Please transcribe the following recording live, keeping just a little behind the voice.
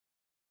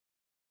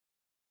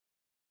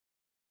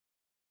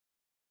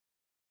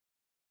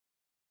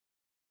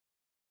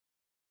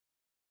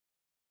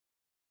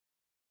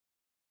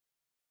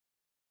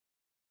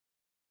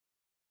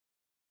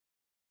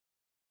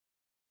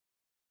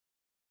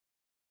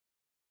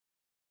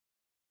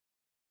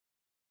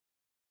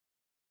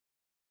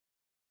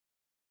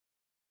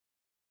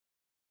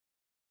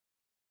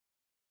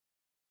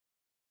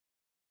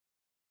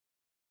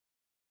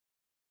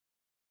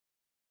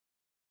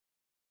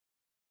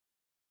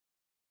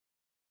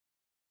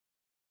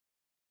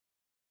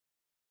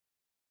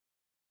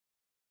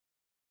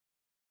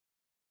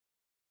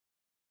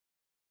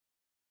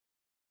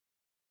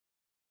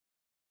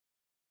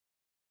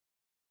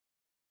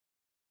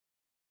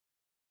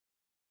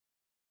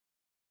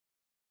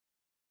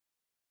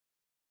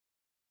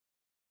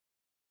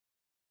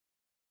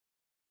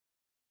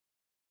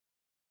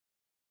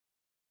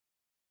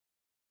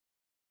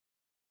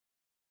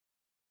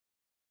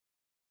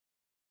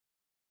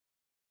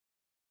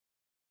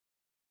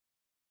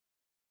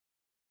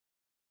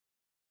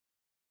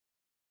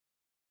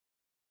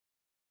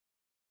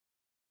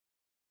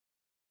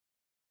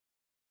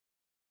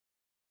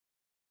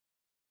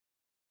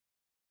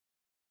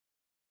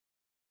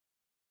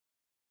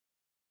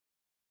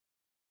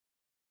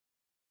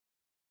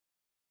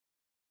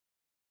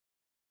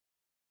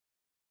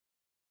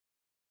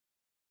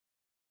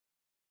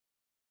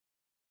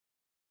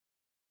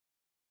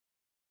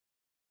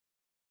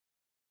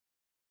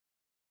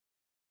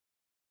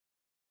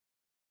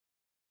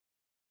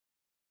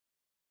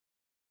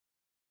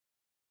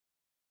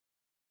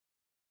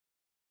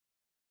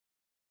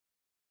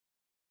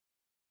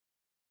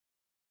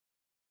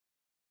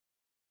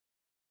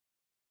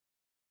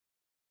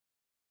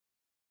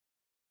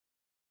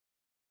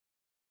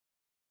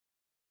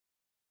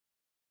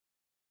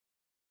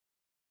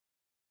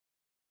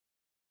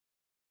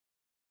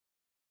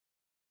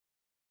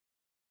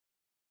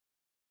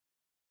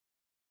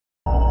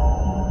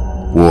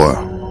War.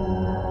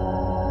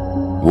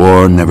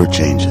 War never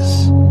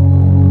changes.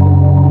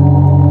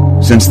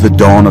 Since the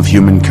dawn of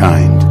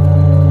humankind,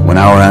 when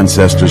our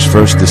ancestors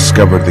first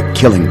discovered the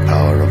killing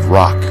power of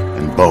rock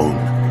and bone,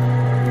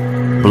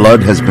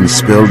 blood has been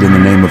spilled in the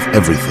name of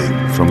everything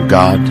from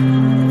God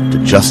to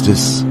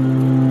justice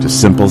to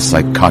simple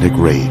psychotic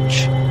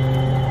rage.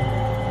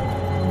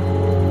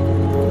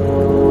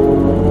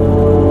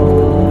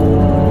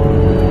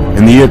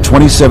 In the year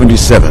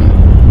 2077,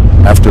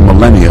 after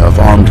millennia of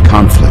armed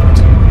conflict,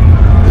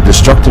 the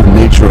destructive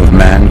nature of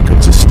man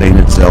could sustain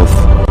itself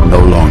no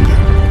longer.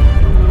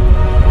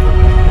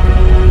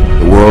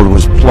 The world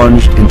was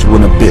plunged into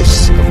an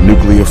abyss of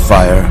nuclear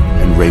fire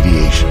and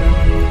radiation.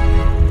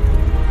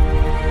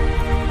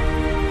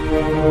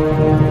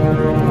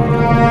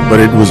 But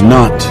it was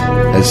not,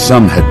 as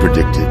some had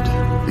predicted,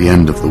 the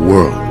end of the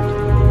world.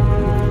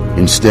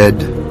 Instead,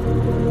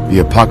 the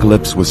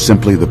apocalypse was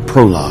simply the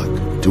prologue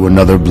to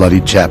another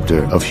bloody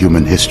chapter of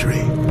human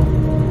history.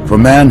 For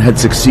man had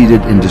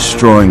succeeded in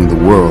destroying the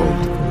world,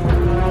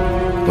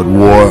 but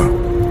war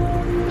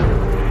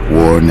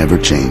never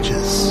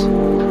changes.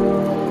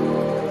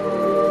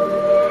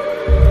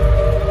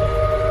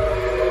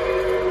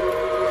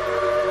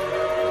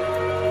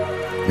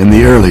 In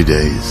the early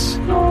days,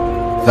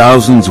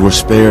 thousands were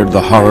spared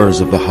the horrors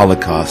of the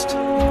Holocaust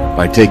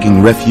by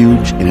taking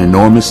refuge in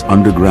enormous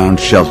underground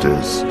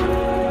shelters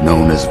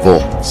known as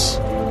vaults.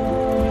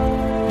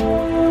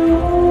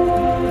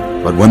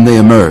 But when they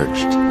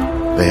emerged,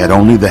 they had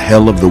only the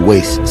hell of the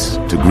wastes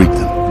to greet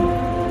them.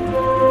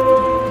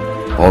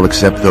 All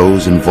except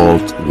those in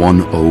Vault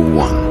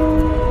 101.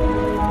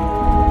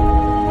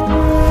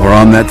 For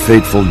on that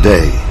fateful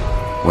day,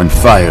 when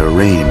fire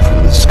rained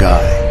from the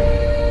sky,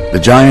 the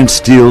giant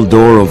steel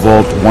door of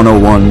Vault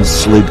 101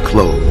 slid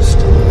closed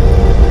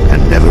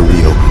and never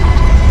reopened.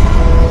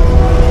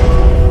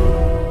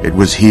 It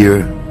was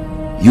here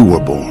you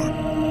were born.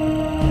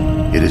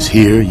 It is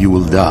here you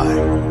will die.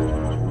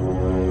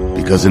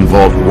 Because in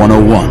Vault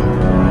 101,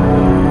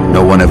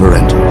 no one ever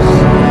enters,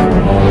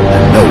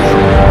 and no one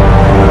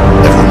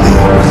ever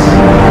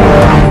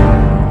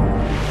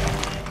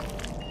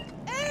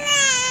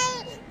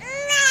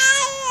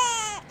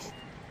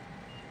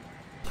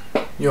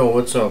leaves. Yo,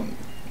 what's up?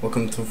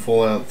 Welcome to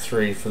Fallout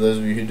 3. For those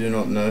of you who do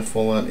not know,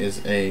 Fallout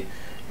is a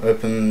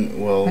open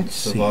world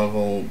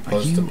survival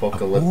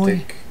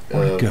post-apocalyptic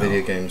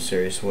video game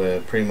series where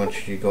pretty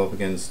much you go up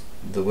against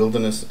the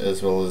wilderness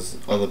as well as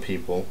other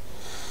people.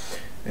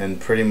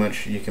 And pretty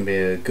much you can be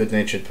a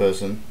good-natured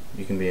person,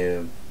 you can be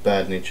a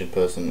bad-natured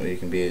person, or you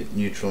can be a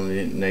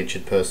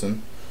neutral-natured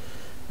person.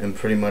 And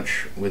pretty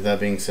much with that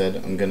being said,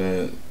 I'm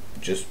gonna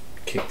just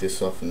kick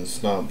this off and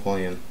start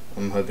playing.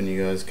 I'm hoping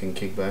you guys can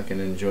kick back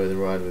and enjoy the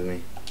ride with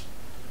me.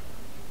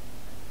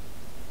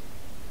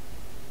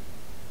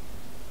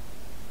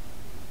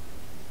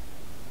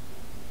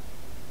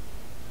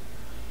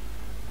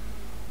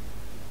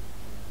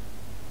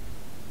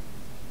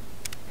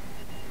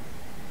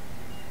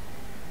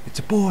 It's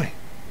a boy.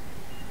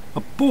 A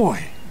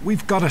boy.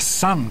 We've got a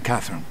son,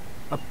 Catherine.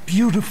 A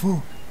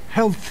beautiful,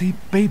 healthy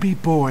baby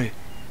boy.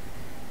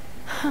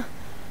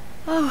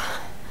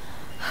 Oh,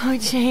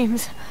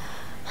 James.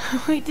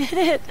 We did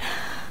it.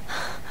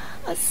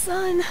 A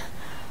son.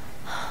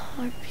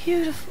 Our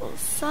beautiful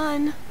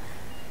son.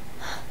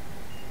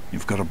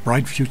 You've got a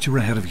bright future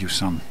ahead of you,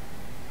 son.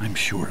 I'm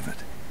sure of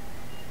it.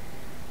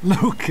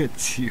 Look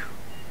at you.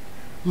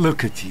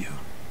 Look at you.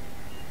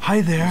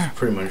 Hi there. It's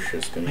pretty much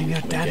just gonna I'm your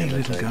daddy,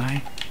 little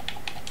guy.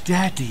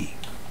 Daddy.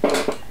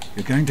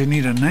 You're going to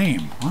need a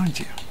name, aren't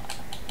you?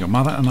 Your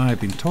mother and I have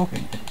been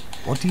talking.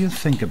 What do you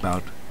think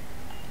about...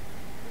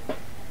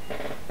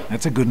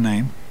 That's a good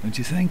name, don't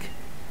you think?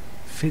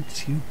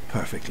 Fits you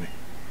perfectly.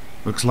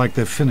 Looks like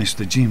they've finished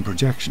the gene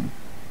projection.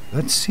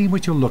 Let's see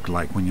what you'll look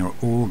like when you're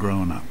all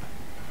grown up.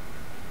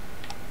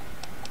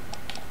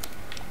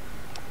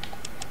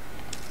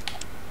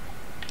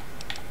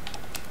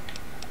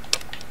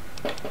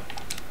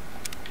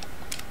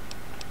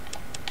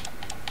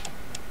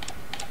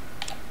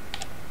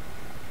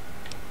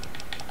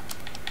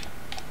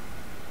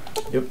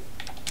 Yep.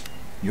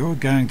 You're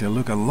going to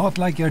look a lot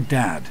like your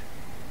dad.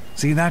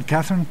 See that,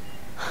 Catherine?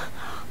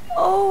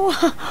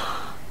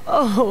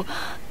 Oh,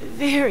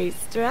 very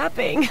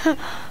strapping.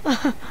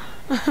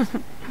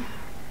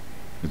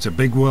 It's a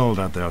big world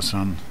out there,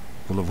 son,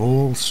 full of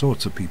all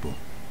sorts of people.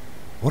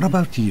 What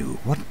about you?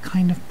 What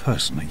kind of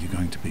person are you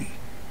going to be?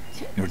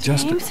 You're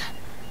just James?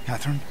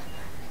 Catherine?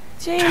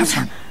 James?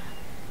 Catherine!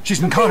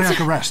 She's in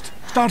cardiac arrest.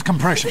 Start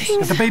compressions.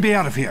 Get the baby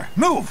out of here.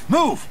 Move!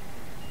 Move!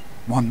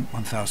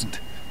 1,000.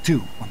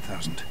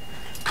 1,000.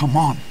 Come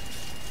on.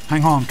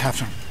 Hang on,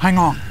 Catherine. Hang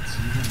on.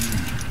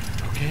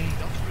 Okay?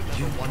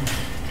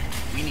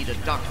 We need a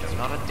doctor,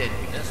 not a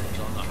deadbeat.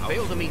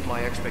 Fail to meet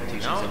my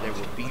expectations and there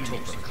will be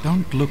trouble.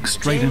 Don't look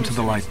straight into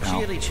the light,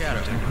 pal. Don't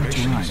hurt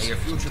your eyes.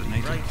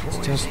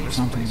 It's just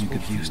something you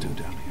get used to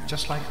down here.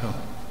 Just like home.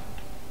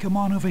 Come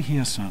on over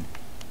here, son.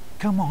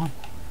 Come on.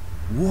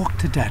 Walk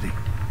to Daddy.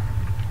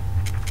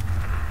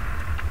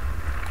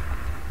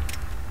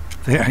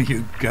 There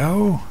you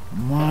go.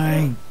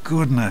 My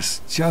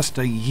goodness, just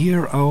a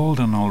year old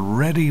and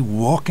already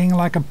walking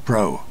like a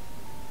pro.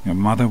 Your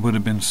mother would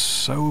have been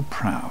so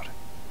proud.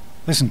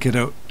 Listen,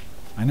 kiddo,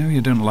 I know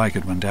you don't like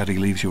it when Daddy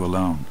leaves you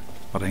alone,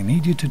 but I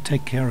need you to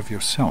take care of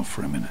yourself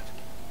for a minute.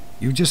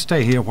 You just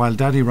stay here while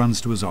Daddy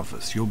runs to his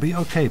office. You'll be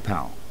okay,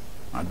 pal.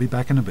 I'll be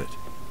back in a bit.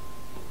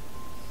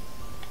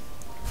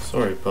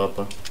 Sorry,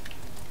 Papa,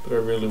 but I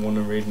really want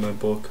to read my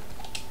book.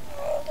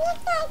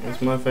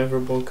 It's my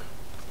favorite book.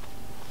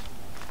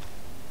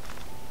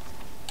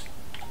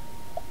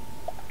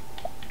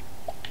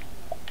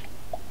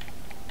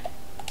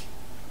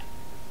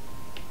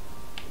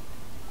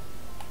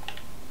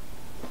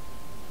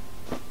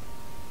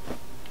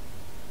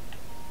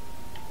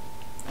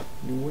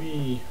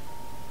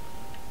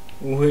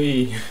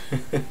 Wee.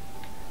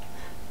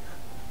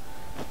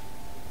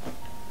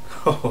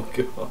 Oh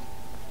god.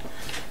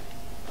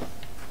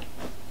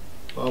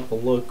 Papa,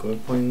 look, we're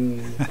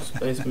playing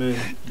Spaceman.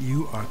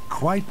 You are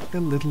quite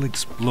the little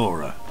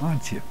explorer,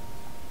 aren't you?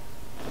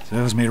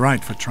 Serves me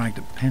right for trying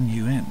to pen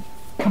you in.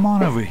 Come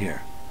on over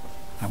here.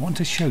 I want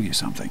to show you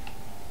something.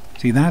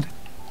 See that?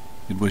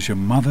 It was your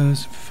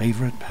mother's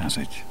favorite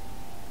passage.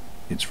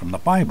 It's from the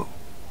Bible.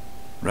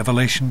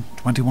 Revelation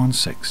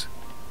 21:6.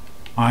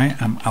 I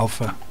am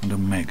Alpha and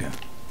Omega,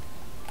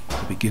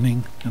 the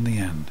beginning and the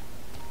end.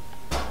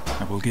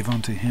 I will give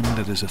unto him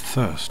that is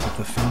athirst of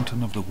the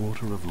fountain of the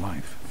water of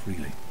life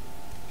freely.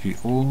 She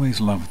always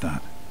loved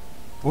that.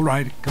 All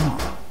right, come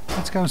on.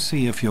 Let's go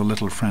see if your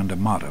little friend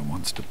Amada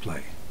wants to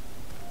play.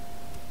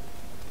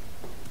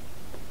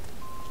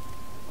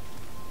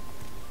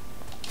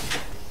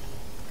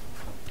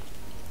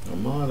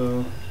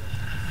 Amada.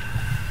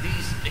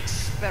 These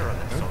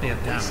experiments Don't be a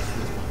are damn wasted.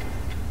 fool.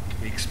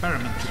 The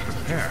experiment to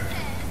prepare.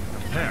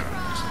 Prepare,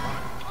 Miss Amada.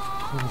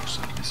 Of course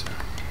I miss her.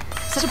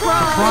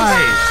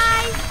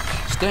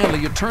 Surprise! Stanley,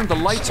 you turned the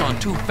lights on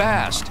too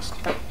fast.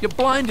 You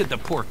blinded the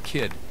poor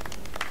kid.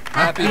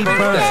 Happy birthday!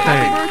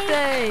 Happy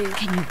birthday!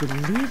 Can you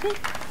believe it?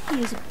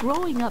 He is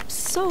growing up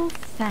so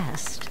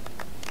fast.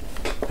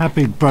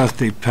 Happy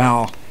birthday,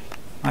 pal.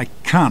 I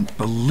can't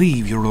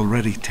believe you're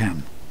already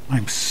 10.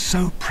 I'm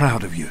so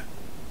proud of you.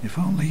 If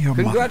only your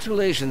mother...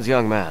 Congratulations,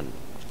 young man.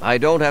 I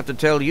don't have to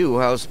tell you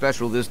how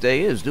special this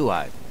day is, do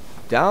I?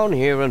 Down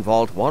here in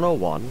Vault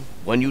 101,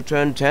 when you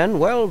turn 10,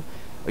 well,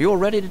 you're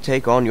ready to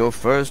take on your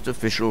first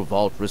official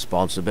vault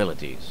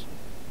responsibilities.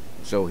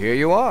 So here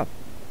you are.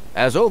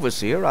 As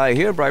Overseer, I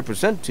hereby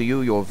present to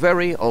you your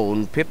very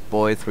own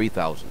Pip-Boy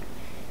 3000.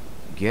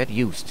 Get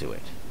used to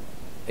it.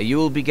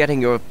 You'll be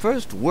getting your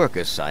first work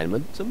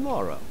assignment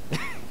tomorrow.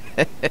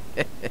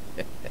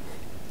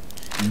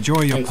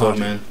 Enjoy your Thanks, party. old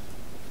man.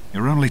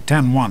 You're only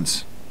 10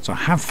 once, so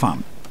have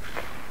fun.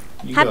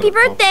 You Happy got it,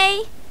 Papa.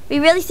 birthday! We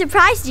really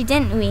surprised you,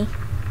 didn't we?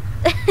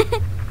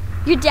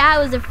 Your dad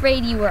was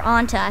afraid you were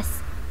onto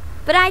us.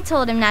 But I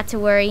told him not to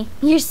worry.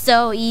 You're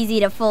so easy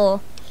to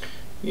fool.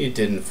 You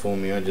didn't fool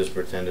me, I just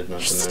pretended not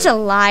You're to know. such a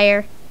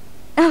liar.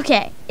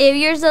 Okay, if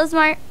you're so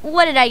smart,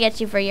 what did I get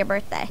you for your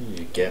birthday?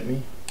 You get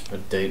me? A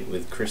date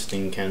with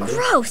Christine Kendall?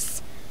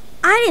 Gross!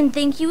 I didn't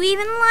think you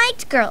even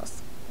liked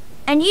girls.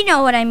 And you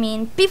know what I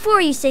mean,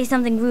 before you say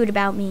something rude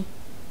about me.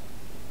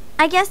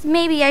 I guess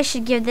maybe I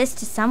should give this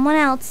to someone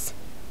else.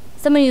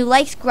 Someone who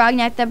likes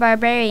Grognak the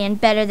Barbarian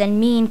better than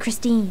me and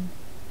Christine.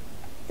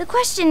 The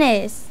question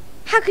is,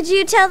 how could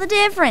you tell the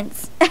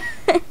difference?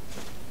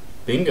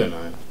 Bingo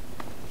night.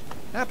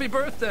 Happy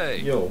birthday!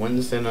 Yo,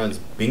 Wednesday night's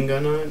bingo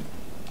night?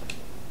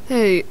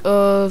 Hey,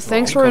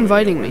 thanks I'm for coming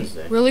inviting here me.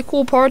 Wednesday. Really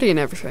cool party and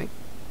everything.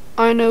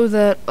 I know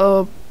that,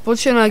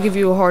 Butch and I give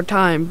you a hard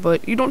time,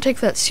 but you don't take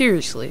that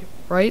seriously,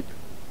 right?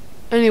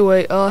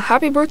 Anyway,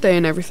 happy birthday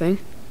and everything.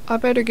 I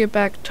better get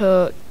back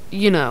to,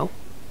 you know.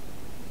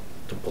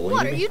 To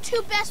bully me?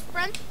 two best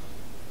friends?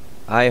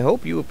 I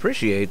hope you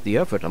appreciate the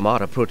effort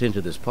Amada put into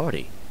this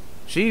party.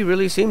 She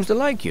really seems to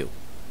like you,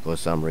 for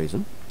some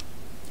reason.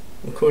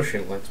 Of course she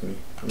likes me.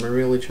 I'm a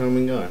really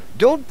charming guy.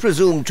 Don't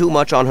presume too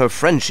much on her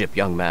friendship,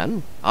 young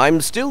man. I'm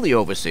still the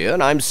Overseer,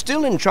 and I'm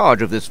still in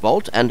charge of this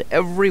vault and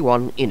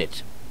everyone in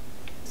it.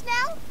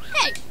 Now?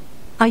 Hey!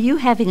 Are you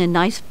having a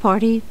nice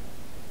party?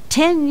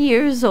 10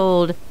 years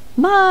old.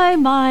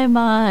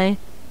 My.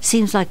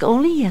 Seems like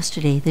only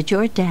yesterday that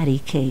your daddy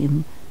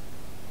came.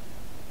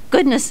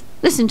 Goodness,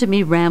 listen to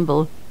me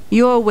ramble.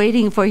 You're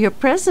waiting for your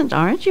present,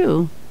 aren't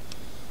you?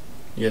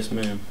 Yes,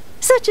 ma'am.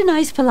 Such a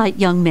nice, polite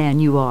young man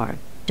you are.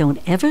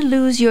 Don't ever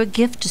lose your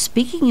gift to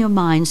speaking your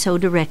mind so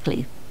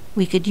directly.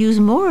 We could use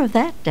more of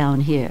that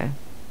down here.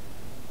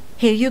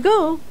 Here you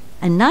go.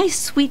 A nice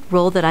sweet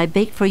roll that I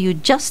baked for you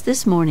just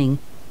this morning.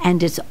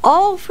 And it's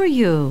all for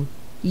you.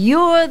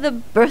 You're the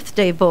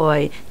birthday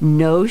boy.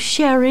 No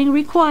sharing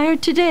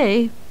required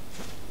today.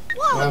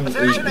 I'm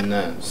eating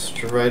that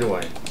straight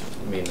away.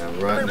 I mean,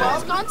 right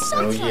now.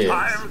 Oh,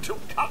 yes.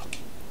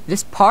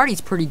 This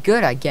party's pretty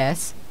good, I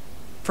guess.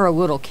 For a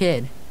little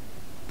kid.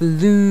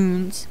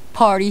 Balloons,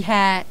 party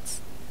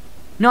hats.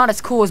 Not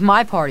as cool as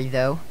my party,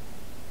 though.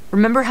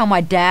 Remember how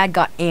my dad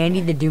got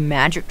Andy to do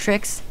magic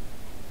tricks?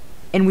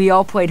 And we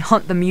all played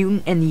Hunt the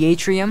Mutant in the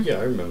atrium? Yeah,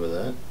 I remember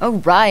that. Oh,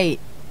 right.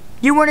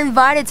 You weren't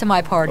invited to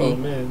my party. Oh,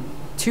 man.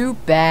 Too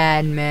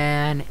bad,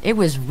 man. It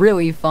was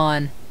really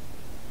fun.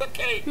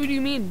 Who do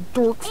you mean,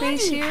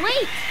 Dorkface here?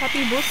 Wait!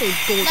 Happy birthday,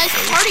 Dorkface.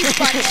 Nice party,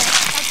 butthead.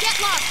 Now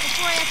get lost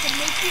before I have to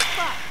make you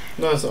cry.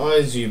 Nice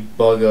eyes, you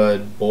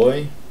bug-eyed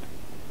boy.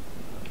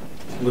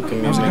 Look at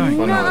me make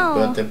fun of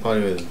a birthday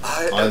party with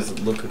eyes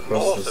that look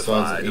across the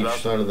sides of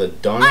each side of the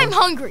donut. I'm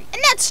hungry,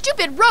 and that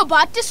stupid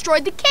robot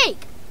destroyed the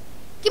cake.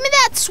 Give me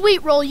that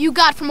sweet roll you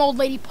got from Old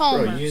Lady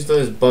Palmer. Bro, use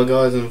those bug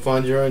eyes and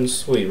find your own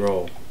sweet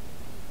roll.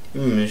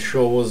 It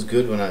sure was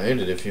good when I ate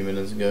it a few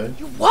minutes ago.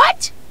 You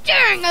what?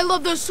 Dang, I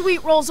love those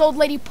sweet rolls Old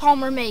Lady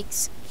Palmer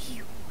makes.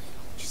 You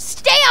just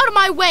stay out of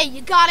my way,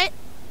 you got it?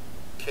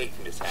 Kate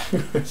is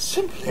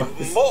simply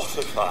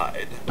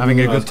mortified. Having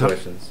a good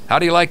time. How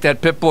do you like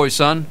that Pip-Boy,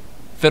 son?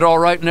 Fit all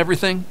right and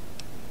everything?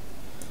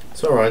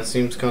 It's alright,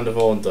 seems kind of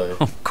old though.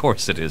 Of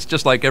course it is,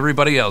 just like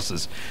everybody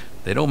else's.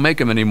 They don't make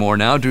them anymore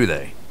now, do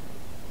they?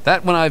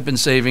 That one I've been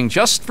saving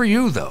just for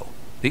you, though.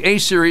 The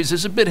A-Series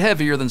is a bit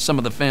heavier than some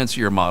of the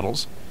fancier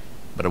models,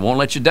 but it won't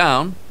let you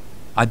down.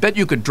 I bet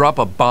you could drop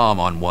a bomb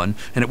on one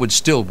and it would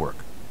still work.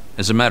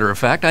 As a matter of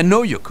fact, I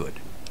know you could.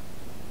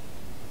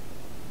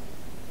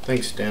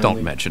 Thanks, Stanley.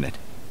 Don't mention it.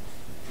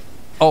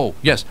 Oh,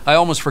 yes, I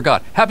almost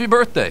forgot. Happy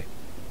birthday!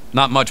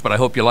 Not much, but I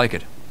hope you like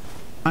it.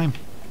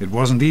 It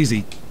wasn't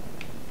easy.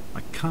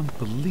 I can't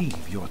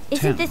believe you're 10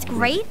 Isn't this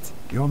already. great?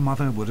 Your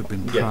mother would have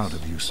been proud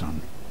of you,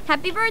 son.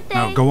 Happy birthday.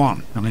 Now go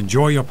on and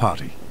enjoy your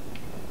party.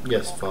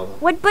 Yes, Father.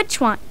 What'd Butch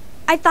want?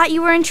 I thought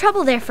you were in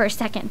trouble there for a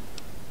second.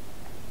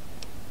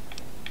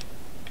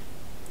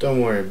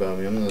 Don't worry about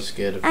me, I'm not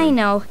scared of him. I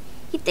know.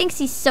 He thinks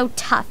he's so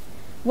tough.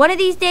 One of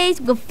these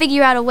days, we'll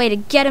figure out a way to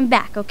get him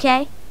back,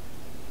 okay?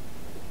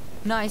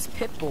 Nice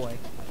Pip-Boy.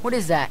 What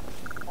is that?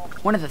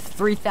 One of the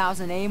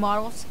 3000A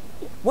models?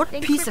 What a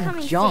Thanks piece for of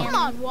coming, junk. Come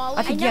on, Wally.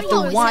 I think know you have to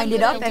always wind have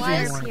it up good every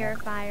wires morning.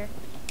 purifier.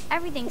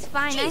 Everything's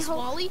fine. Jeez, I hope.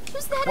 Wally,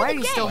 who's the head Why of are the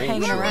you gang? still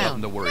hanging No around?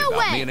 Nothing to worry No about.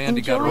 way. Me and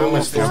Andy got Enjoy a room Why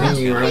am I still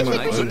hanging around Why my do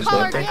you think own we call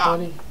our birthday gang?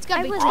 party? It's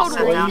gotta be I total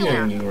wouldn't. Why are you failure.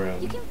 hanging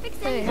around? You can fix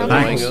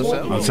Thanks.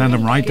 anything. I'll send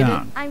him right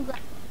down. I'm glad.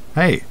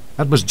 Hey,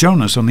 that was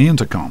Jonas on the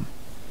intercom.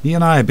 He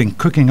and I have been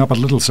cooking up a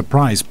little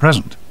surprise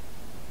present.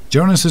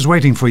 Jonas is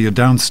waiting for you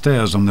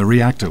downstairs on the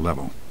reactor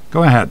level.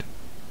 Go ahead.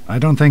 I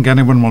don't think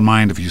anyone will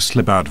mind if you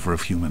slip out for a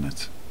few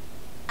minutes.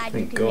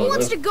 Thank Who God.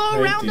 wants to I go hate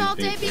around these all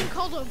day people. being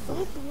called a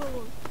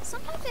Volkrower?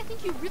 Sometimes I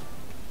think you really...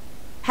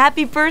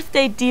 Happy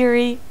birthday,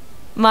 dearie.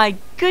 My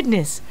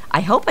goodness,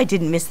 I hope I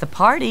didn't miss the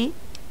party.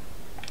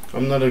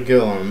 I'm not a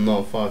girl and I'm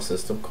not 5, so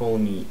stop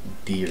calling me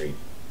dearie.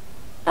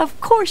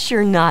 Of course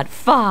you're not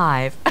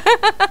 5.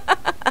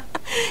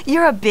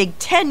 You're a big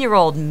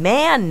 10-year-old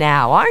man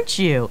now, aren't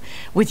you?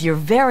 With your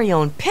very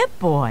own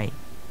Pip-Boy.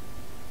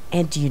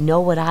 And do you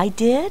know what I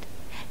did?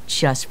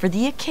 Just for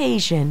the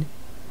occasion.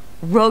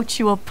 Wrote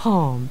you a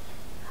poem.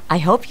 I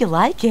hope you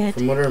like it.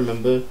 From what I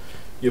remember,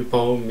 your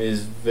poem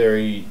is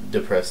very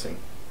depressing.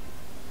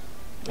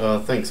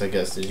 Thanks, I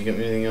guess. Did you get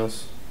me anything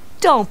else?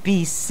 Don't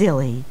be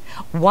silly.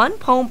 1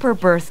 poem per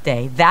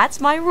birthday.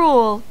 That's my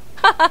rule.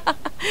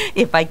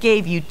 If I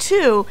gave you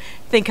 2,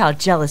 think how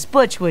jealous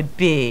Butch would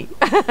be.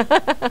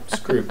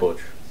 Screw Butch.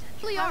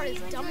 really are as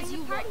dumb as you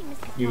look.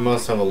 You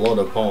must have a lot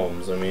of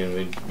poems. I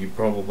mean, you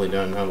probably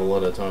don't have a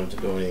lot of time to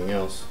do anything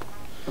else.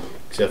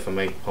 Except for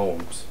make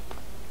poems.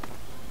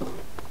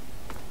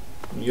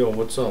 Yo,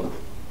 what's up?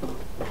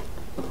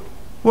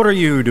 What are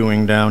you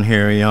doing down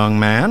here, young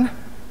man?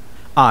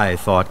 I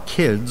thought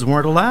kids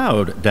weren't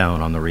allowed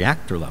down on the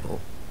reactor level.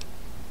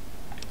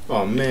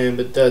 Oh man,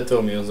 but Dad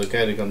told me it was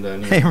okay to come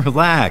down here. Hey,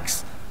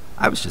 relax.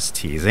 I was just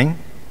teasing.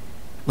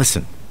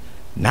 Listen,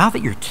 now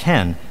that you're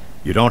 10,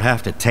 you don't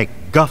have to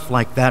take guff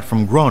like that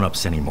from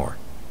grown-ups anymore.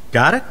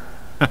 Got it?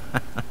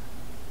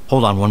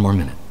 Hold on one more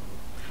minute.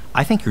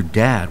 I think your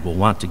dad will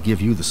want to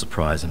give you the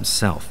surprise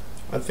himself.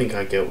 I think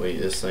I get what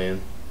you're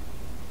saying.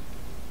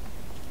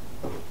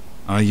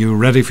 Are you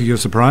ready for your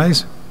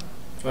surprise?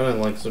 I don't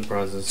like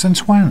surprises.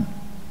 Since when?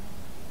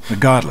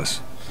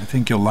 Regardless, I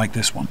think you'll like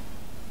this one.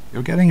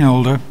 You're getting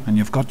older, and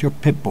you've got your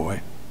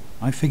Pip-Boy.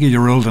 I figure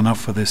you're old enough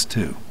for this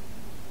too.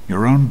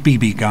 Your own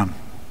BB gun.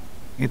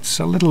 It's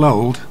a little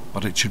old,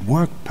 but it should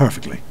work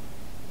perfectly.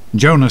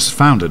 Jonas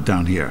found it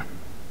down here.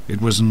 It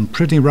was in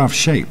pretty rough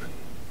shape.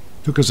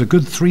 Took us a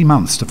good 3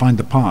 months to find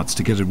the parts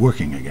to get it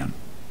working again.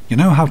 You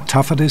know how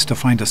tough it is to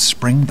find a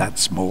spring that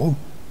small?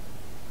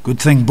 Good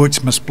thing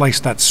Butch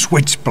misplaced that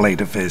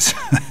switchblade of his.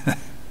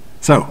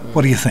 So,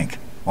 what do you think?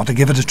 Want to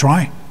give it a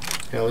try?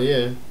 Hell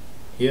yeah.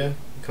 Yeah,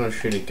 you can't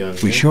shoot a gun.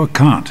 We yeah? sure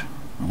can't,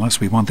 unless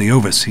we want the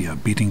Overseer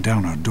beating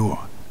down our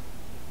door.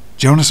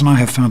 Jonas and I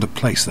have found a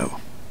place, though.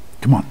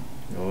 Come on.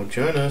 Oh,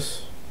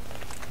 Jonas.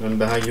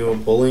 Remember how you were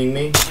bullying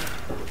me?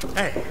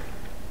 Hey,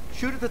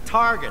 shoot at the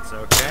targets,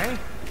 okay?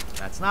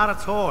 That's not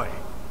a toy.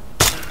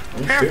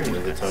 I'm Careful shooting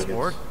at with the that targets.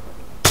 sport.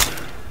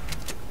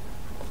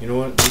 You know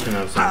what? You can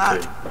have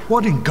some too.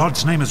 What in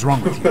God's name is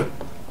wrong with you?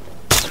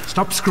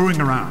 Stop screwing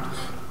around.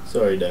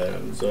 Sorry, Dad.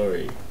 I'm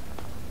sorry.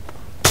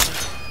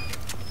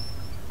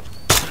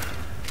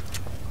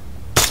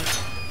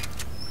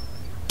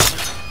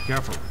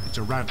 Careful, it's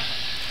a rat.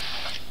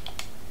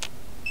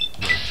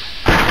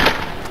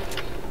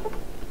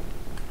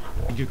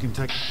 You can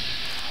take...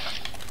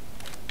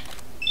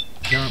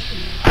 Careful.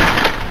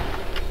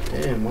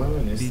 Damn, why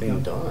would this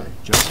thing die?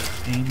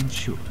 Just aim and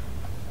shoot.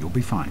 You'll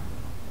be fine.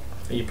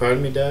 Are you proud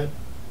of me, Dad?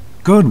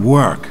 Good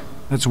work.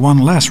 That's one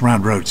less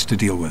round roach to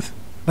deal with.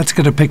 Let's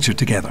get a picture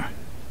together.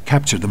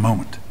 Capture the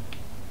moment.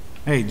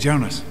 Hey,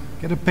 Jonas,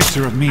 get a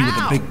picture of me with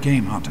the big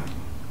game hunter.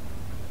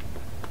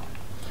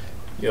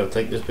 Yo,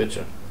 take this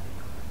picture.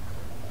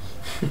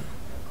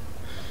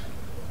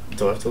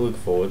 Do I have to look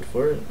forward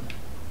for it?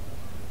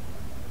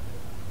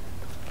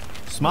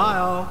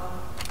 Smile.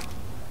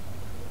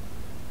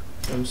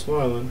 I'm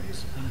smiling.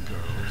 Boys and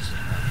girls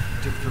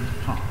have different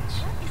parts.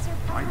 What is her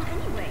problem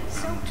anyway?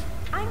 So,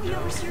 I'm the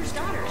overseer's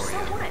daughter, so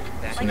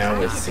what? So now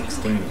we're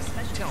 16.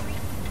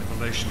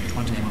 Revelation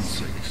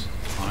 21:6.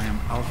 I am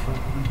Alpha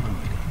and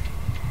Omega,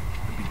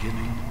 the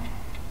beginning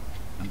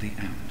and the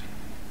end.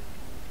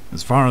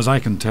 As far as I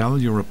can tell,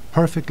 you're a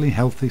perfectly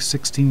healthy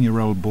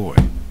 16-year-old boy.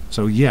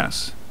 So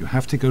yes, you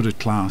have to go to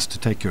class to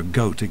take your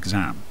GOAT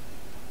exam.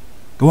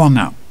 Go on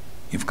now.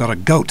 You've got a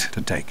GOAT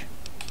to take.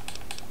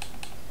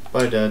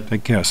 Bye, Dad.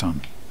 Take care,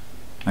 son.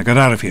 Now get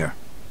out of here,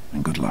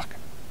 and good luck.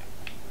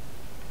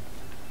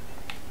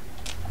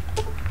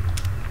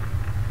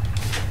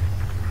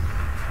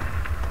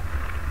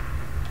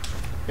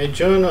 Hey,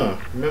 Jonah,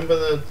 remember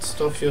that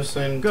stuff you were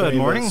saying to Good me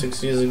morning. about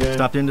 6 years ago?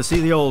 Stopped in to see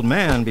the old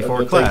man before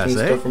Not class, taking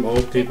eh? stuff from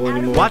old people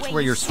anymore. Watch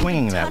where you're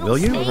swinging that, will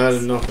you? I've had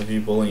enough of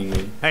you bullying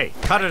me. Hey,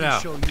 cut it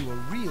out. Show you a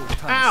real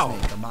Ow!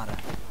 snake, Amada.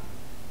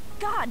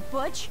 God,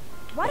 Butch,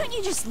 why don't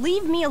you just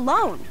leave me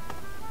alone?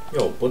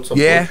 Yo, what's up,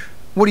 Yeah? Bush?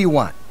 What do you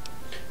want?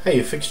 Hey,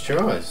 you fixed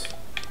your eyes.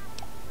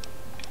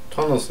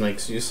 Tunnel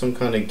snakes, you some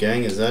kind of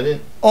gang, is that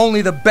it?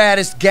 Only the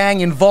baddest gang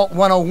in Vault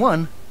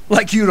 101.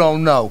 Like you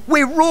don't know.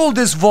 We rule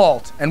this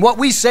vault, and what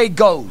we say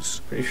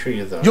goes. Pretty sure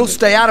you're that. You'll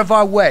stay out of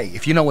our way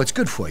if you know what's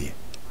good for you.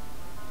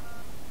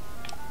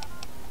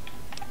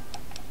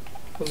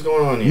 What's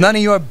going on here? None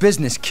of your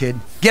business, kid.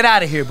 Get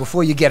out of here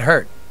before you get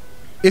hurt.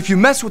 If you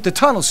mess with the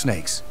tunnel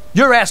snakes,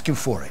 you're asking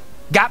for it.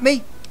 Got me?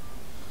 If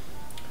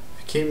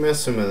you keep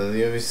messing with her,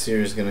 the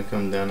overseer is gonna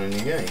come down on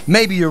your gang.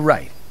 Maybe you're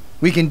right.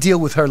 We can deal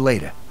with her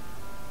later.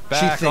 Back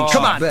She thinks, off.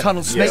 come on, Better.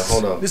 tunnel Yeah, snakes.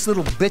 hold up. This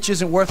little bitch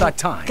isn't worth our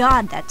time.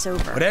 God, that's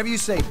over. Whatever you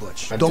say,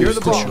 Butch. I Don't do hear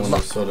the still boss.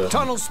 wanna sorta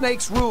Tunnel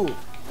snakes rule.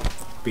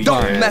 beat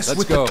Don't your ass. mess Let's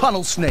with go. the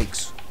tunnel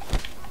snakes.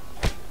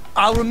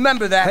 I'll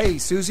remember that. Hey,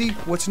 Susie,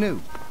 what's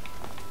new?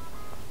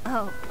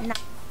 Oh, no.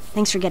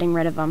 Thanks for getting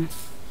rid of them.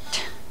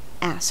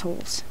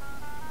 Assholes.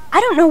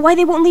 I don't know why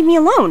they won't leave me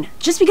alone.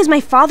 Just because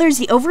my father's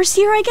the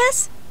overseer, I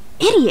guess?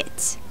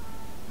 Idiots.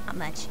 Not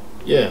much.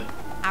 Yeah.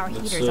 Our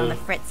Let's, heater's on the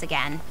fritz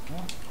again.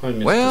 Hi,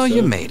 Mr. Well,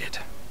 you Sir. made it.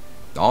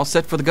 All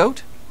set for the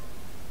goat?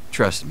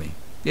 Trust me,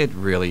 it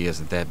really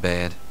isn't that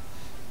bad.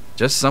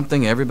 Just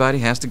something everybody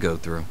has to go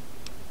through.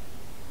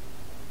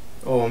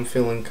 Oh, I'm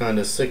feeling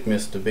kinda sick,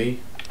 Mr. B.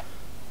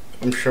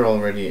 I'm sure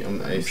already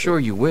I'm I'm sure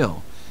you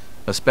will,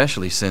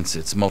 especially since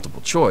it's multiple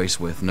choice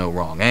with no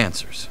wrong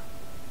answers.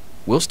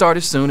 We'll start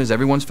as soon as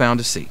everyone's found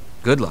a seat.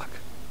 Good luck.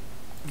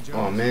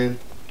 Oh man.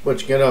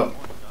 Butch, get up.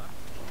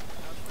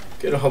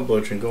 Get up,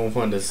 Butch, and go and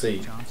find a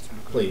seat.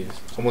 Please.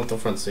 I want the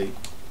front seat.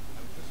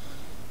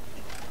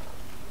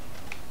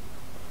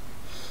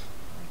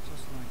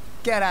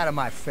 Get out of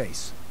my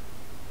face.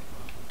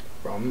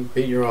 Bro, I'm gonna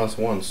beat your ass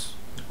once.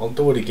 I'll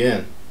do it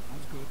again.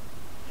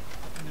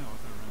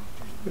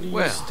 What are you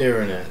Well,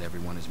 staring now at? that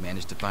everyone has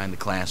managed to find the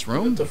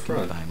classroom, the we can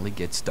front. finally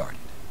get started.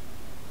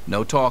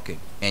 No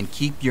talking, and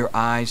keep your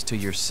eyes to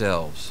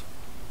yourselves.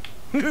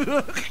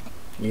 You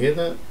hear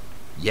that?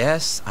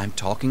 Yes, I'm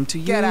talking to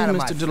you, Get out of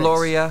my Mr. face.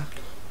 Deloria.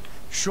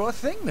 Sure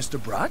thing, Mr.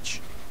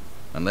 Brotch.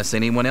 Unless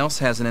anyone else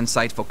has an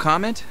insightful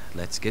comment,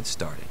 let's get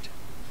started.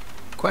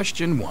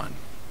 Question 1.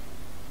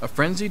 A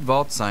frenzied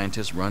vault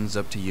scientist runs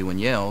up to you and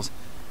yells,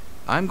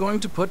 "I'm going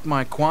to put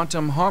my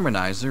quantum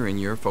harmonizer in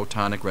your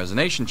photonic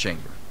resonation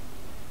chamber."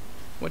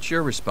 What's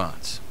your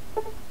response?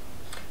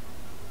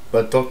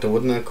 But doctor,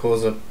 wouldn't that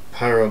cause a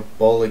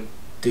parabolic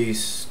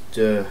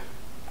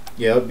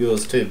yeah, up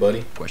yours too,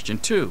 buddy. Question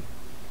 2.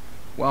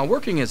 While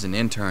working as an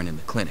intern in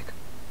the clinic,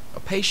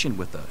 a patient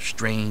with a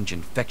strange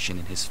infection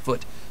in his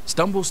foot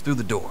stumbles through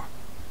the door.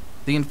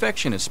 The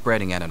infection is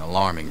spreading at an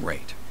alarming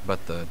rate,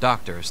 but the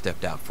doctor has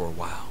stepped out for a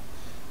while.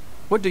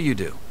 What do you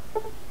do?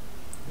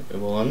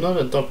 Well, I'm not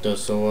a doctor,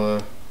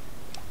 so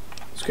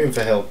scream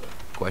for help.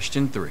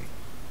 Question 3.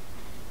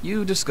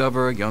 You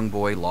discover a young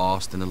boy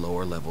lost in the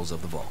lower levels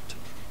of the vault.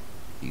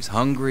 He's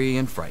hungry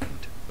and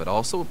frightened, but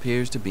also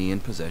appears to be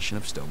in possession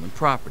of stolen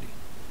property.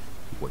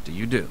 What do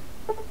you do?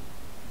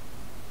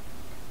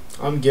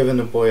 I'm giving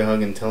the boy a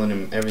hug and telling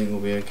him everything will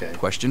be okay.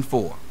 Question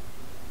 4.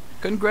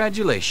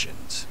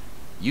 Congratulations.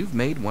 You've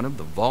made one of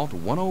the Vault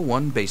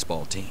 101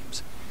 baseball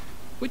teams.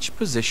 Which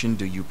position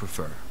do you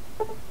prefer?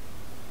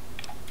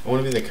 I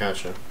want to be the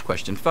catcher.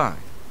 Question 5.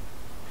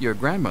 Your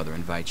grandmother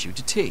invites you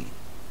to tea,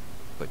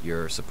 but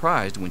you're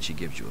surprised when she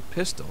gives you a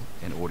pistol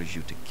and orders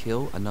you to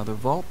kill another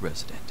vault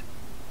resident.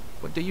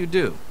 What do you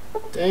do?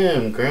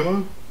 Damn,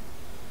 Grandma.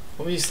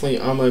 Obviously,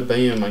 I'm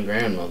obeying my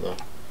grandmother.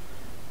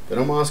 But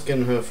I'm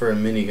asking her for a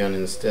minigun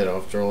instead.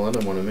 After all, I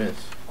don't want to miss.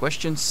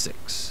 Question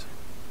 6.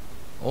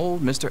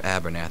 Old Mr.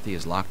 Abernathy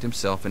has locked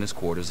himself in his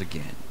quarters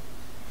again,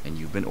 and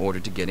you've been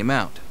ordered to get him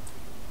out.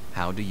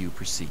 How do you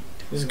proceed?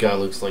 This guy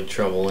looks like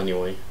trouble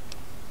anyway.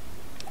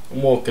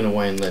 I'm walking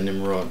away and letting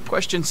him rot.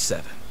 Question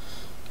 7.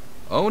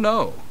 Oh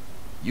no,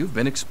 you've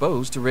been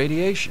exposed to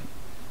radiation,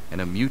 and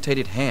a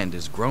mutated hand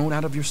has grown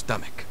out of your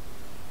stomach.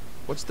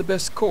 What's the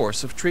best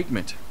course of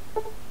treatment?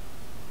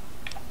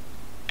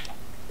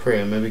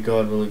 Prayer, maybe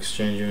God will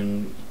exchange you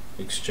and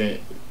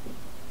exchange...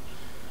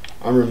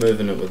 I'm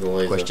removing it with the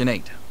laser. Question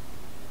 8.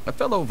 A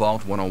fellow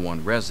Vault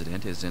 101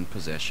 resident is in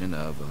possession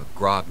of a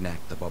Grognak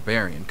the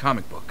Barbarian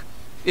comic book,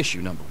 issue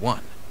number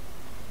 1.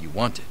 You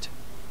want it.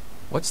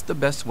 What's the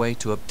best way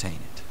to obtain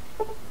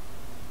it?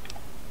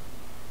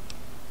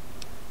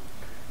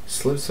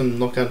 Slip some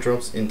knockout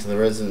drops into the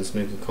resident's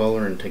nuka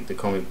collar and take the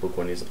comic book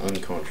when he's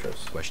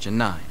unconscious. Question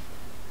 9.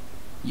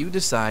 You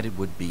decide it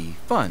would be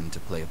fun to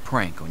play a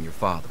prank on your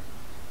father.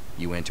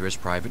 You enter his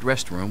private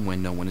restroom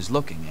when no one is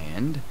looking,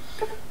 and...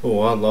 Oh,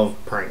 I love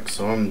pranks,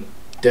 so I'm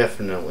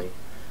definitely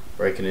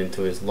breaking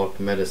into his locked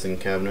medicine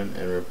cabinet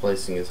and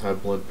replacing his high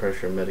blood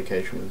pressure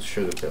medication with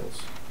sugar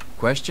pills.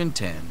 Question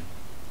 10.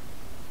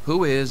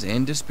 Who is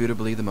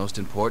indisputably the most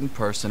important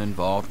person in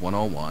Vault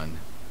 101?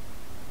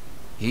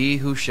 He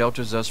who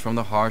shelters us from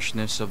the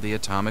harshness of the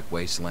atomic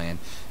wasteland,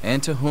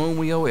 and to whom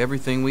we owe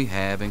everything we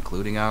have,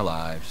 including our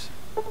lives.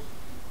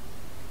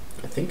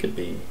 I think it'd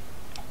be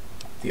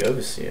the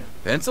Overseer.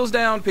 Pencils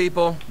down,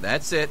 people.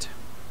 That's it.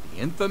 The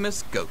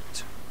infamous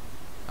goat.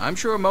 I'm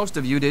sure most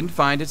of you didn't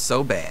find it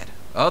so bad.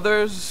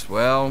 Others,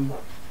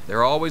 well, there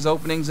are always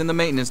openings in the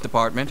maintenance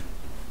department.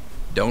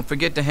 Don't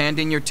forget to hand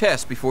in your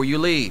test before you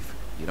leave.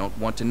 You don't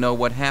want to know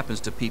what happens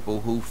to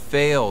people who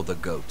fail the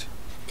goat.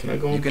 Can I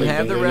go and You can play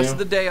have the bingo rest now? of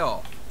the day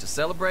off to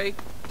celebrate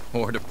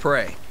or to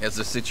pray as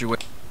the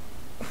situation.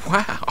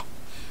 Wow.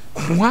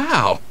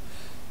 Wow.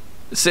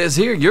 It says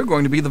here you're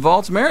going to be the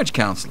Vault's marriage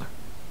counselor.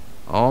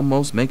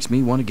 Almost makes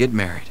me want to get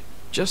married,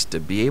 just to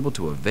be able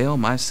to avail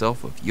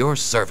myself of your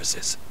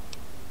services.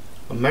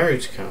 A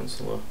marriage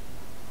counselor?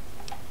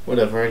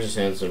 Whatever, I just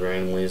answered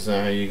randomly. Is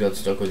that how you got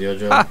stuck with your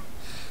job? Ha!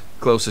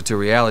 Closer to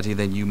reality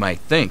than you might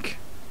think.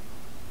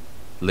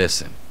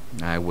 Listen,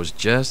 I was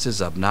just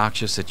as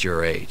obnoxious at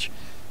your age.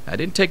 I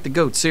didn't take the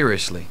goat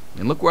seriously,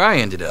 and look where I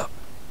ended up.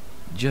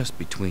 Just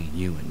between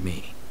you and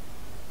me.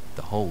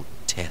 The whole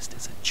test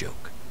is a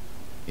joke.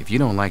 If you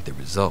don't like the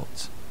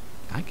results,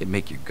 I can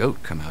make your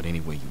goat come out any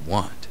way you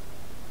want.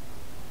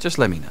 Just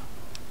let me know.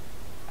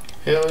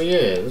 Hell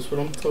yeah, that's what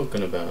I'm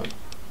talking about.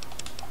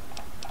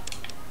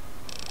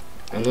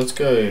 And let's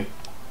go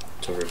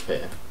to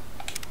repair.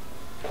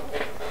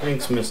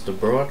 Thanks, Mr.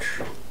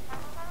 Broch.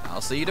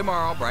 I'll see you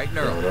tomorrow, bright and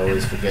I early. would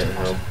always forget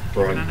how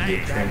bright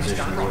the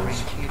transition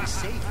was.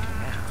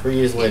 3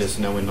 years later,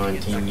 so now we're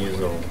 19 years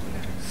old.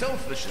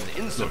 Selfish and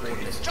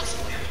insulated is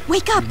just like...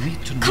 Wake up!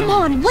 Come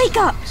on, wake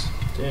up!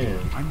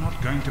 Damn. I'm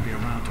not going to be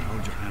around to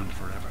hold your hand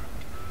forever.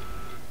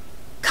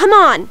 Come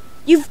on!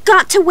 You've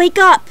got to wake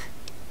up!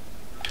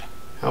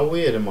 How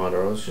weird, Amada.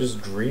 I was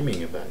just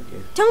dreaming about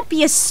you. Don't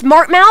be a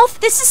smart mouth!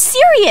 This is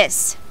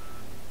serious!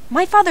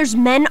 My father's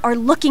men are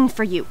looking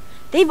for you.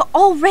 They've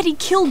already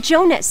killed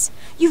Jonas.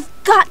 You've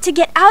got to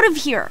get out of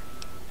here!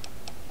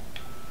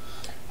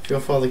 If your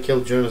father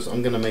killed Jonas,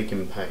 I'm gonna make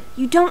him pay.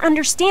 You don't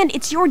understand.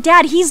 It's your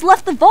dad. He's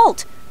left the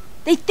vault.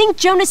 They think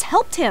Jonas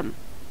helped him.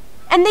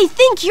 And they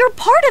think you're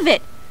part of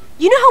it.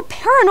 You know how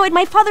paranoid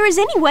my father is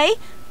anyway.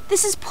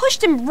 This has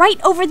pushed him right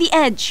over the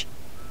edge.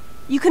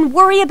 You can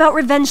worry about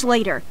revenge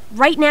later.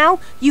 Right now,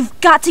 you've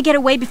got to get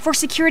away before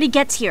security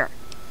gets here.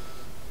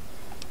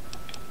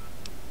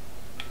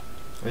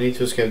 I need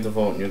to escape the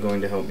vault and you're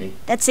going to help me.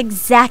 That's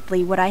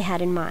exactly what I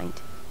had in mind.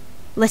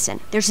 Listen,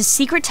 there's a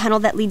secret tunnel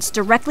that leads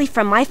directly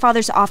from my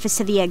father's office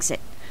to the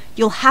exit.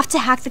 You'll have to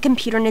hack the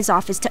computer in his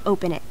office to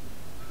open it.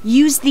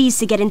 Use these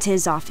to get into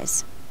his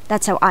office.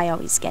 That's how I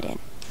always get in.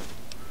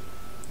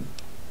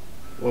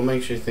 What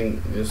makes you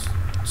think this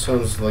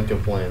sounds like a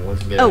plan?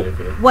 Let's get Oh, out of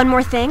here. one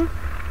more thing.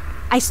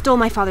 I stole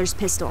my father's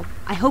pistol.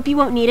 I hope you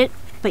won't need it,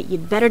 but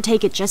you'd better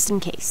take it just in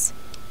case.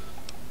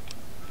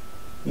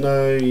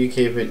 No, you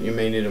keep it. You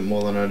may need it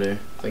more than I do.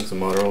 Thanks,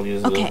 Amada. I'll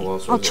use it as Okay, a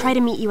last I'll resort. try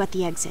to meet you at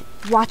the exit.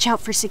 Watch out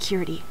for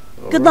security.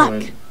 Good luck.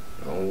 Alright.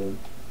 I'll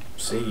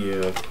see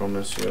you. I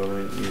promise you I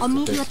won't use I'll the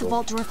meet you at the pistol.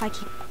 vault door if I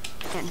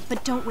can,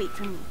 but don't wait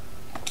for me.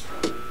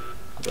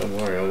 Don't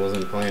worry, I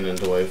wasn't planning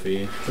to wait for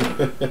you.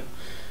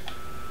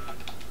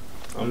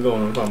 I'm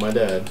going to find my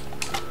dad.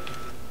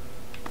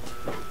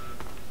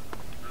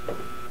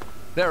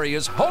 There he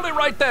is. Hold it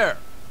right there.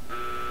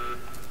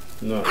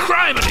 No.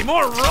 Criminy,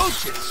 more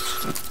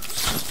roaches.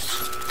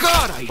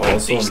 God, I hate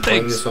Also, these I'm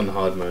playing things. this on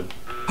hard mode.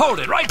 Hold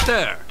it right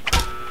there.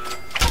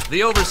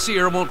 The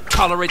Overseer won't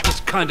tolerate this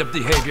kind of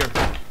behavior.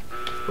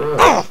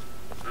 Bro.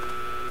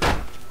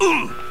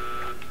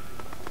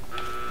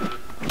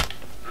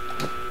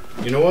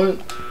 You know what?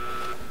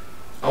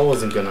 I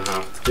wasn't gonna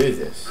have to do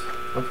this.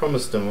 I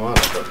promised him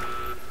but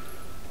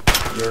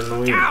you're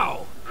annoying.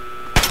 Ow!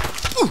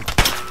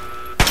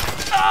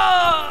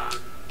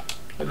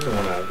 I didn't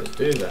want to have to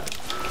do that.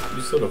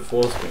 You sort of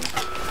forced me.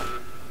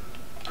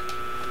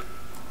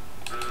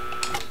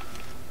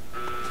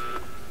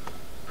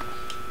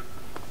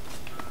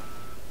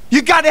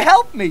 You gotta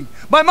help me!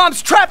 My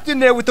mom's trapped in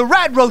there with the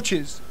rat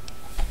roaches!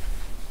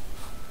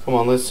 Come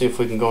on, let's see if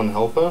we can go and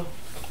help her.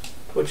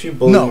 What you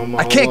bullying my mom? No,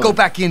 I can't go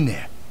back in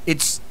there.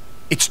 It's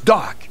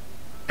dark,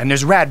 and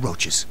there's rat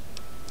roaches.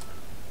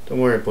 Don't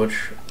worry,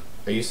 Butch.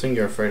 Are you saying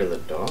you're afraid of the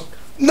dark?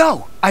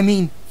 No, I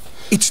mean,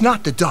 it's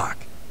not the dark.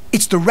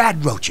 It's the rat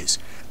roaches.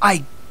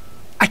 I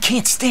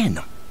can't stand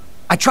them.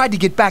 I tried to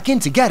get back in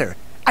to get her.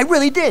 I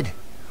really did.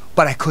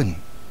 But I couldn't.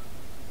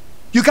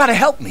 You gotta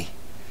help me.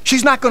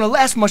 She's not gonna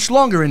last much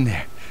longer in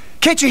there.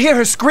 Can't you hear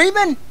her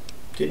screaming?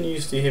 Didn't you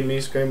used to hear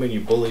me scream when you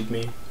bullied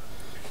me?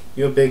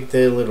 You're big,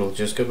 they're little.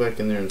 Just go back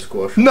in there and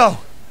squash her. No,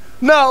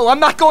 I'm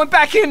not going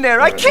back in there.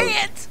 Right, I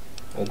can't.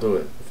 I'll do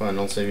it. Fine,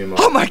 I'll save your mom.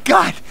 Oh my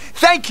God,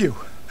 thank you.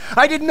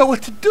 I didn't know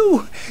what to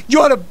do.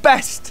 You're the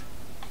best.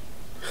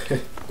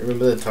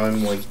 Remember that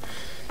time, like,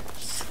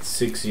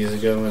 6 years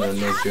ago when I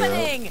knocked you out?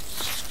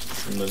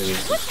 Not even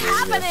 6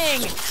 years ago.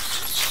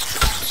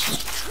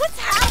 What's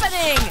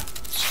happening?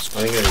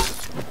 I think I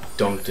just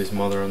donked his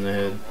mother on the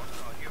head.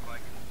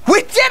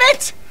 We did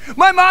it!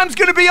 My mom's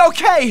gonna be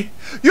okay.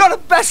 You're the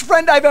best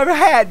friend I've ever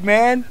had,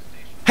 man.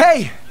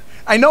 Hey,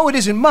 I know it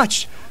isn't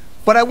much,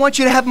 but I want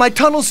you to have my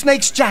tunnel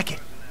snake's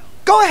jacket.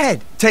 Go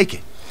ahead, take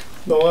it.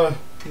 No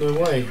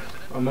way.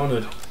 I'm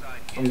honored.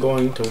 I'm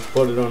going to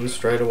put it on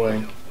straight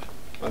away.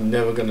 I'm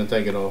never gonna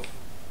take it off.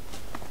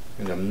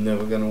 And I'm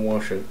never gonna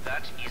wash it.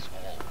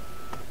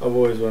 I've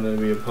always wanted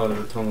to be a part of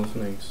the tunnel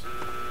snakes.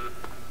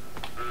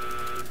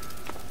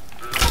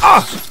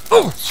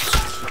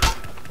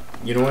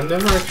 You know, I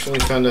never actually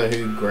found out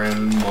who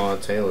Grandma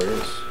Taylor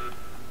is.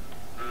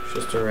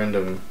 Just a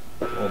random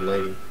old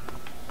lady.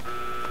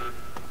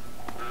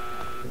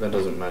 That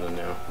doesn't matter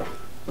now.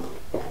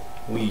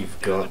 We've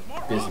got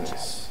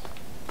business.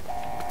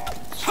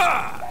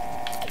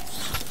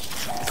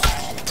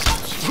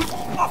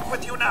 Off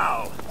with you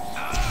now!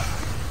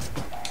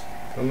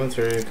 Coming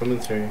through.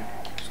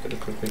 Just gotta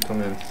quickly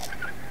come in.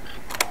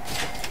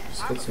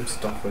 Just got some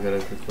stuff we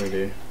gotta quickly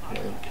do.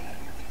 Wait.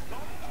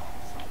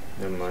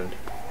 Never mind.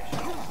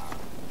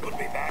 Could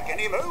be back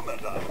any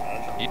moment, I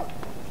imagine.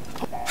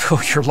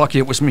 Oh, you're lucky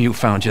it was me who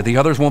found you. The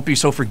others won't be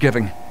so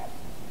forgiving.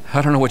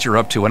 I don't know what you're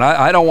up to, and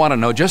I don't want to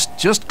know.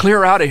 Just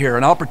clear out of here,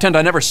 and I'll pretend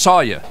I never saw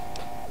you.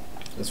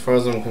 As far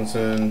as I'm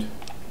concerned,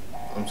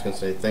 I'm just gonna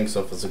say thanks,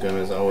 Officer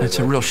Gomez. It's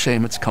a real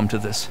shame it's come to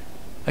this.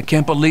 I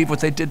can't believe what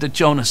they did to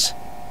Jonas.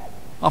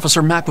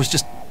 Officer Mack was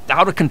just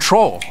out of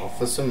control.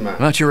 Officer Mack.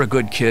 But you're a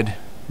good kid.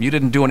 You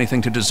didn't do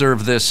anything to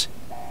deserve this.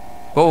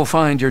 Go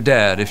find your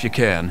dad if you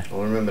can.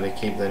 I'll remember to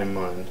keep that in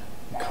mind.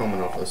 Come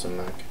on, Officer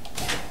Mack.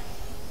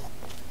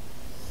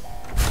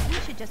 We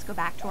should just go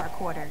back to our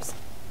quarters.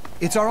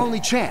 It's our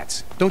only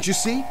chance, don't you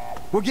see?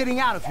 We're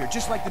getting out of here,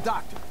 just like the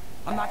doctor.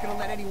 I'm not gonna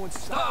let anyone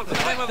stop. The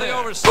name of the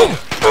overseer.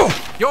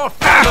 Your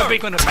father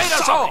betrayed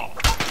us all.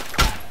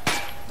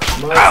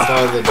 My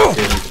father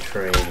didn't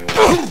betray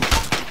anyone.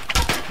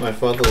 My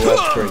father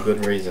left for a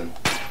good reason.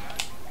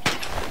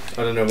 I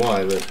don't know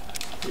why, but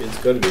it's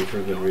got to be for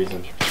a good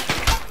reason.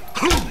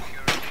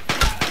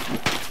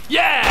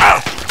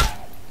 Yeah!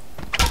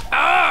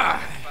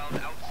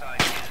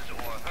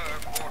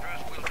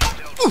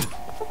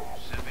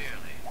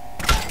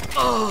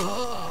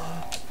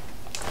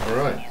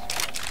 Alright.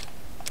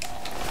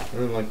 I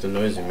don't like the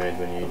noise you made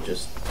when you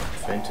just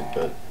fainted,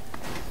 but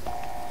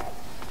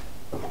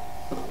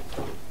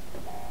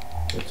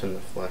I'll turn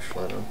the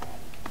flashlight on.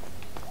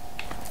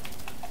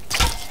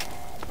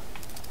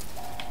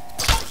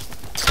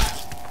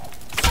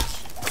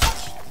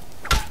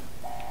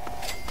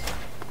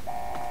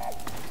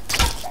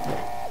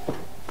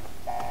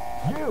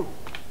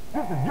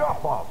 This is your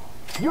fault.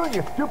 You and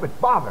your stupid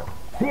father.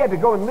 He had to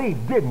go and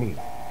leave, didn't he?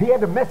 He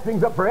had to mess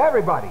things up for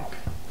everybody.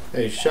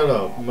 Hey, shut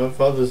up. My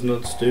father's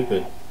not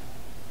stupid.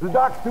 The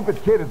dark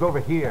stupid kid is over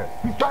here.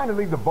 He's trying to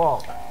leave the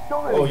vault.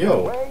 Don't let him get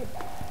away.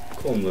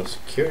 Calling the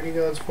security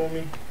guards for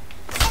me.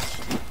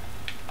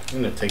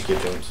 I'm gonna take your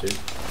jumpsuit.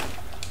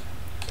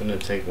 I'm gonna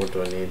take, what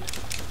do I need?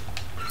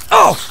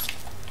 Oh!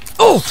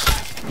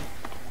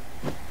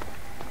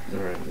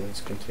 Alright,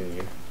 let's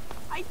continue.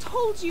 I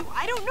told you,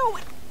 I don't know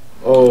what...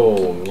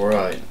 Oh,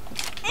 right.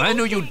 I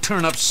knew you'd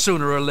turn up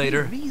sooner or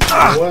later.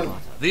 What?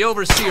 The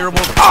overseer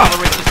won't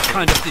tolerate this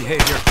kind of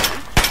behavior.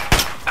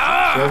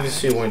 The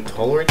overseer won't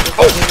tolerate this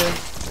behavior?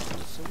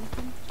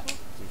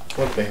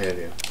 What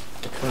behavior?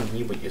 I can't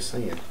hear what you're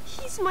saying.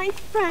 He's my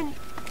friend.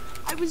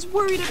 I was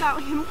worried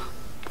about him.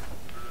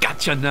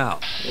 Gotcha now.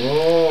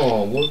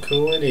 Oh, look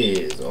who it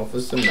is.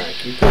 Officer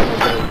Mack. You can't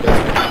look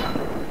best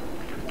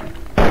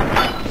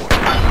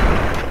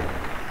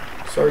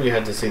friend. Sorry you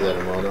had to see that,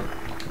 Amanda.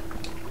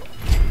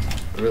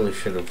 I really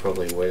should have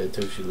probably waited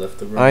till she left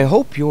the room. I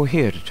hope you're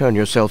here to turn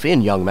yourself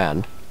in, young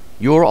man.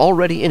 You're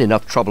already in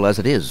enough trouble as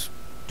it is.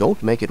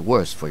 Don't make it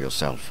worse for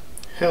yourself.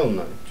 Hell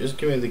no. Just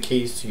give me the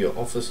keys to your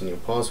office and your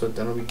password,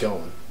 then I'll be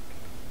going.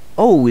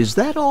 Oh, is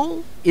that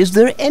all? Is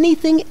there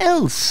anything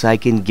else I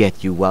can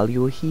get you while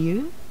you're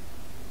here?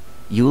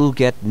 You'll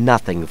get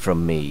nothing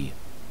from me.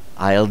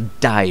 I'll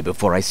die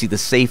before I see the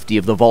safety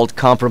of the vault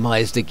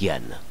compromised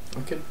again.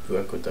 I could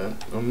work with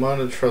that.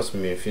 Armada, trust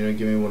me, if you don't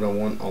give me what I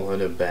want, I'll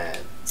hurt it bad.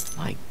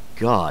 My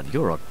God,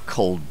 you're a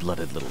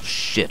cold-blooded little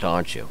shit,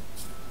 aren't you?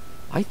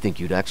 I think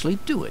you'd actually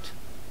do it.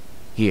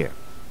 Here,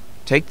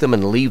 take them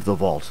and leave the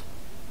vault.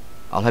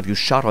 I'll have you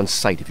shot on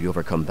sight if you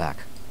ever come back.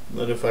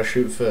 Not if I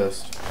shoot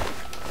first.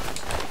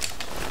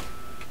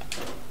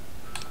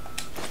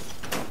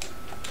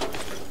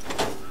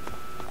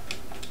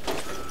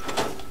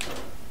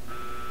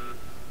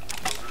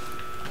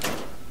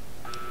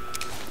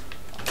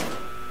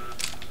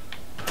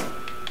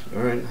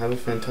 Alright, have a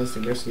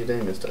fantastic rest of your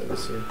day, Mr.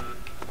 Overseer.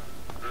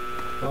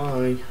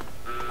 Bye.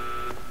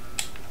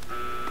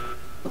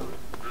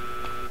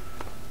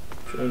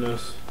 Join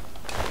us.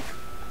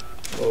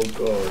 Oh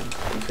god,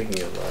 I'm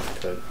taking a lab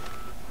coat.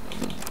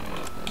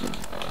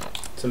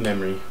 It's a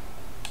memory.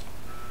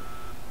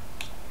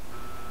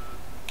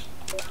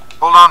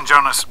 Hold on,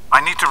 Jonas.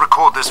 I need to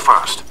record this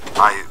first.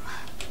 I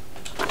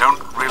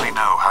don't really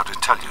know how to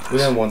tell you this. We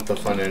don't want the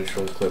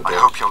financial clip. I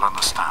hope you'll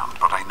understand,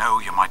 but I know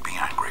you might be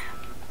angry.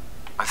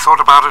 I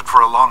thought about it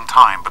for a long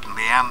time, but in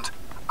the end,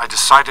 I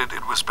decided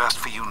it was best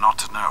for you not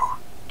to know.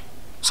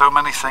 So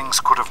many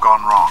things could have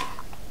gone wrong,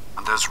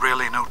 and there's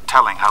really no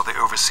telling how the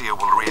Overseer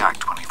will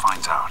react when he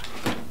finds out.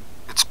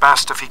 It's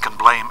best if he can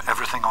blame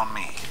everything on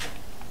me.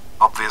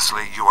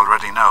 Obviously, you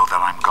already know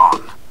that I'm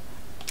gone.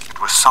 It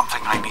was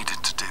something I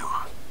needed to do.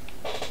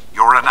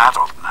 You're an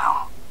adult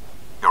now.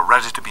 You're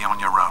ready to be on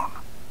your own.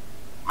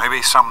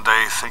 Maybe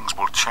someday things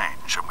will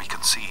change and we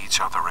can see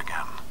each other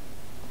again.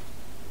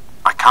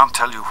 I can't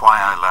tell you why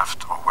I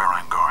left or where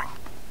I'm going.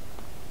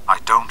 I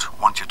don't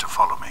want you to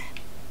follow me.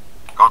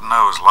 God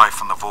knows life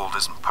in the vault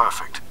isn't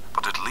perfect,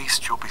 but at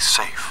least you'll be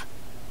safe.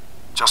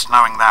 Just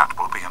knowing that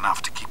will be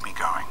enough to keep me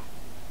going.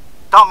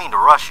 Don't mean to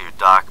rush you,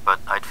 Doc, but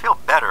I'd feel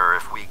better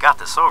if we got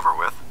this over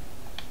with.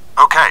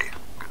 Okay,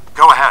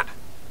 go ahead.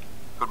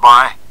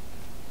 Goodbye.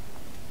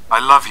 I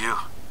love you.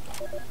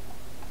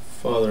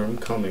 Father, I'm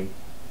coming.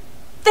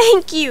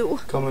 Thank you!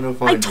 Coming to I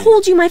find you.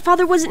 told you my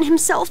father wasn't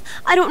himself.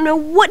 I don't know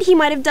what he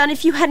might have done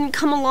if you hadn't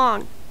come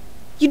along.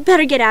 You'd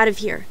better get out of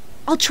here.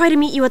 I'll try to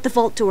meet you at the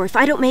vault door. If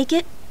I don't make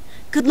it,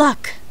 good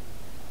luck.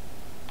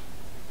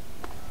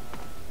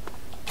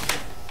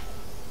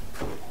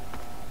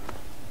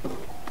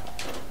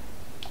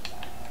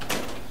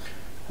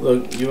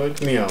 Look, you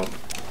woke me up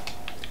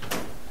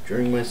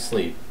during my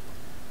sleep,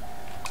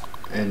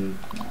 and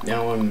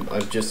now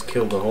I've just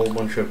killed a whole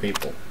bunch of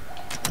people.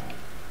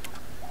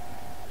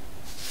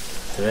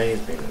 Today has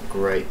been a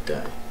great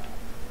day.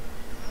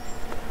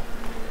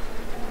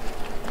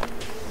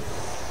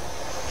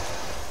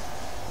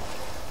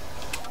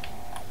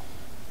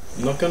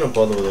 I'm not going to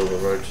bother with all the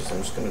roaches,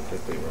 I'm just going to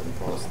quickly run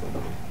past them.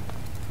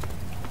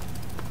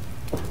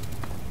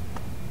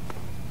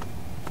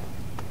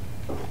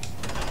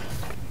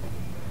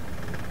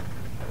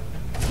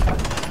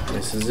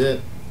 This is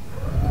it.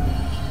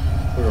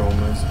 We're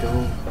almost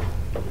gone.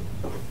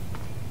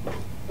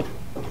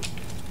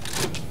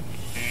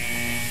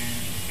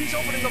 He's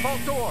opening the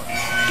vault door.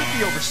 Get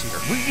the Overseer.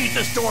 We need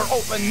this door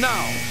open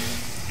now.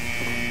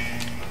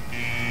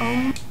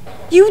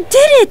 You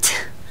did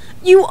it!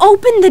 You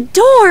opened the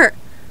door!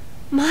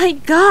 My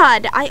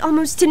God, I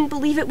almost didn't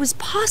believe it was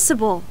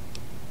possible.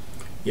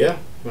 Yeah,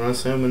 when I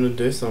say I'm going to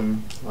do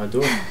something, I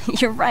do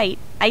it. You're right.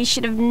 I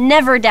should have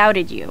never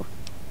doubted you.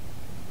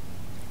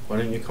 Why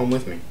didn't you come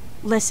with me?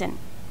 Listen,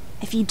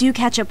 if you do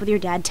catch up with your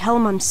dad, tell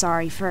him I'm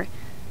sorry for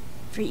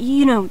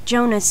you know,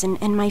 Jonas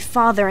and my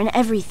father and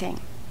everything.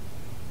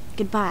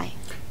 Goodbye.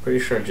 Pretty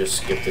sure I just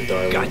skipped the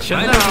dialogue. Gotcha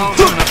now.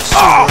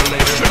 Oh!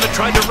 Shouldn't have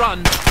tried to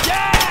run.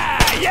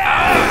 Yeah!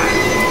 Yeah!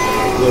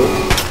 Look.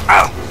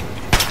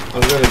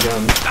 I've got a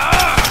gun.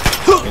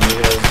 And you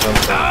guys have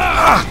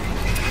that.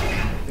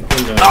 You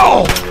can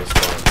this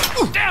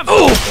time. Damn it!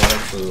 I'm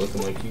actually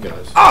looking like you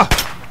guys.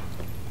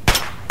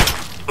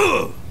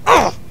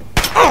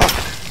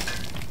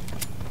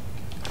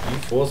 You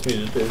forced me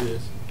to do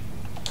this.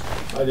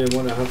 I didn't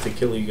want to have to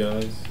kill you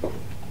guys.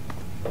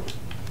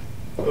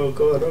 Oh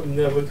god, I'm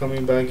never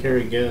coming back here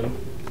again.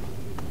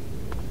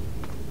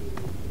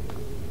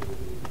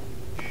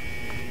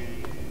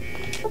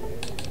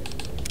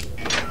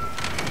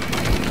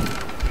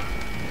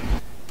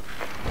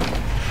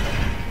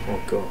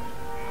 Oh god.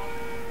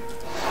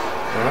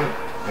 Alright,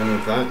 and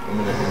with that, I'm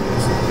gonna end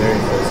this very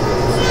first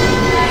episode.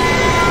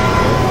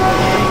 I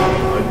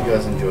hope you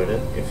guys enjoyed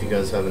it. If you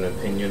guys have an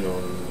opinion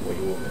on what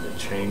you want me to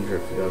change, or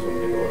if you guys want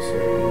me to go a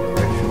certain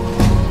direction,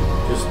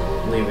 just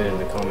leave it in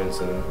the comments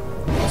and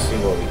we'll see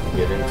what we can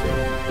get into.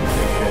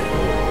 Appreciate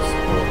all of the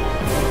support.